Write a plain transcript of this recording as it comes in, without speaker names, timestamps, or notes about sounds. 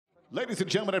Ladies and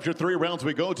gentlemen, after 3 rounds,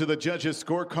 we go to the judges'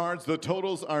 scorecards. The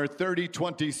totals are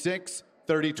 30-26,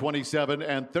 30-27,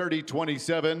 and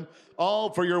 30-27. All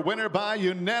for your winner by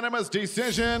unanimous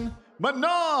decision,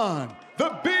 Manon the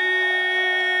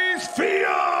Beast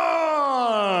Fiorot!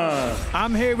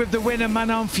 I'm here with the winner,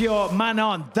 Manon Fiorot.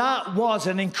 Manon, that was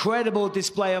an incredible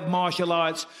display of martial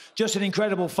arts. Just an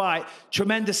incredible fight.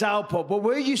 Tremendous output. But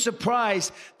were you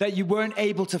surprised that you weren't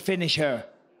able to finish her?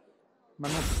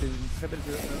 Manon, c'était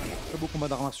un très beau combat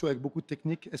d'arts martiaux avec beaucoup de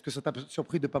technique. Est-ce que ça t'a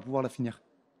surpris de ne pas pouvoir la finir?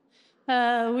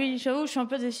 Oui, j'avoue, je suis un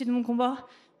peu déçue de mon combat.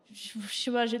 Je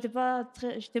sais pas, j'étais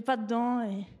pas dedans.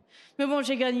 Mais bon,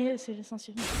 j'ai gagné, c'est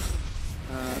l'essentiel.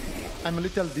 I'm a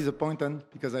little disappointed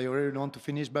because I really want to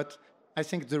finish, but I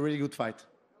think it's a really good fight.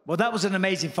 Well, that was an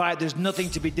amazing fight. There's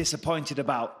nothing to be disappointed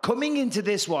about. Coming into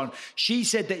this one, she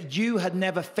said that you had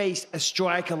never faced a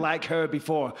striker like her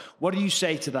before. What do you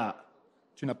say to that?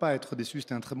 Tu n'as pas à être déçu,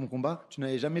 c'était un très bon combat. Tu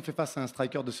n'avais jamais fait face à un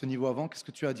striker de ce niveau avant. Qu'est-ce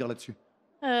que tu as à dire là-dessus?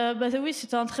 Oui,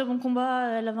 c'était un très bon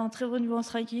combat. Elle avait un très bon niveau en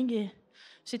striking et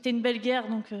c'était une belle guerre,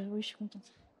 donc oui, je suis contente.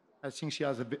 I think she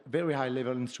has a very high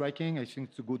level in striking. I think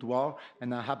it's a good war,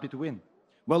 and I'm happy to win.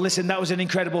 Well, listen, that was an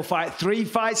incredible fight. 3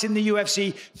 fights in the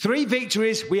UFC, 3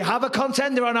 victories. We have a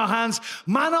contender on our hands.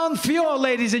 Manon Fiorot,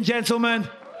 ladies and gentlemen.